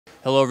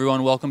Hello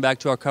everyone, welcome back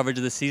to our coverage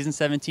of the Season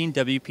 17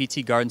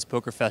 WPT Gardens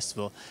Poker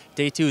Festival.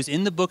 Day 2 is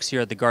in the books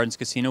here at the Gardens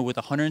Casino with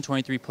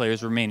 123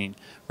 players remaining.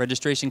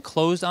 Registration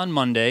closed on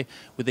Monday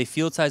with a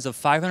field size of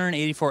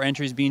 584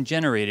 entries being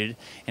generated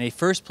and a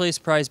first place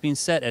prize being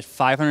set at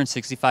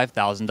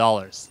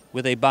 $565,000.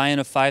 With a buy-in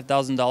of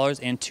 $5,000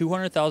 and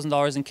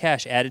 $200,000 in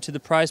cash added to the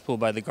prize pool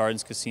by the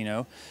Gardens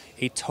Casino,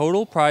 a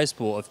total prize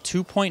pool of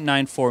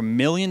 $2.94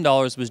 million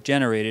was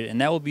generated, and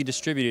that will be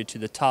distributed to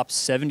the top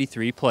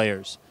 73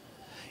 players.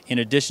 In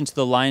addition to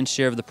the lion's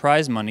share of the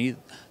prize money,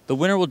 the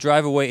winner will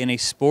drive away in a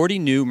sporty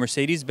new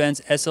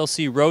Mercedes-Benz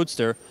SLC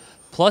Roadster,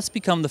 plus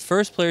become the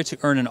first player to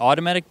earn an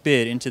automatic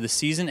bid into the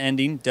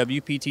season-ending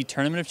WPT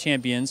Tournament of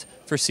Champions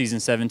for Season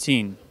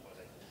 17.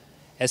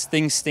 As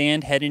things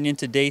stand heading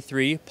into Day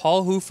 3,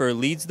 Paul Hoefer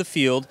leads the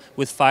field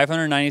with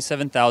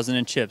 $597,000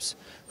 in chips.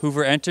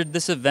 Hoefer entered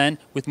this event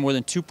with more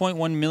than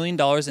 $2.1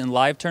 million in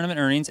live tournament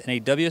earnings and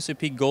a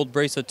WSOP gold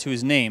bracelet to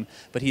his name,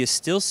 but he is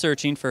still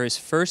searching for his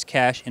first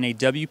cash in a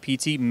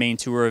WPT Main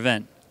Tour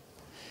event.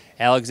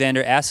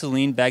 Alexander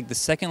Asseline bagged the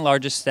second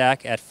largest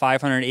stack at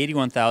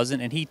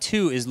 $581,000, and he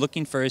too is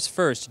looking for his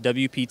first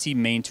WPT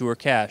Main Tour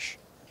cash.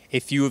 A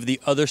few of the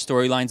other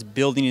storylines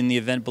building in the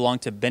event belong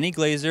to Benny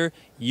Glazer,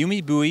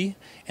 Yumi Bui,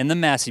 and the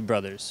Massey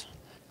brothers.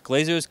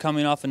 Glazer is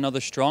coming off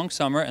another strong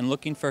summer and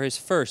looking for his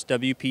first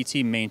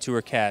WPT Main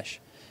Tour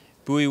cash.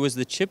 Bui was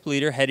the chip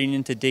leader heading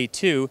into Day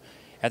 2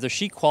 after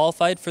she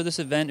qualified for this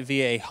event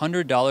via a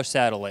 $100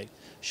 satellite.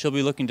 She'll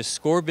be looking to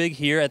score big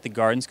here at the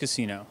Gardens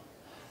Casino.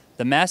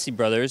 The Massey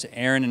brothers,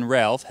 Aaron and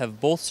Ralph,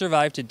 have both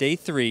survived to Day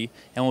 3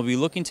 and will be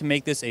looking to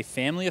make this a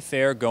family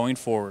affair going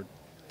forward.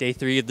 Day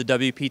 3 of the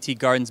WPT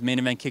Gardens main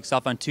event kicks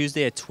off on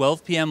Tuesday at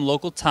 12 p.m.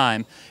 local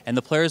time, and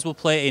the players will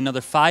play another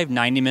 5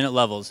 90-minute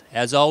levels.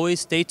 As always,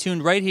 stay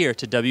tuned right here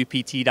to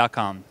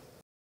WPT.com.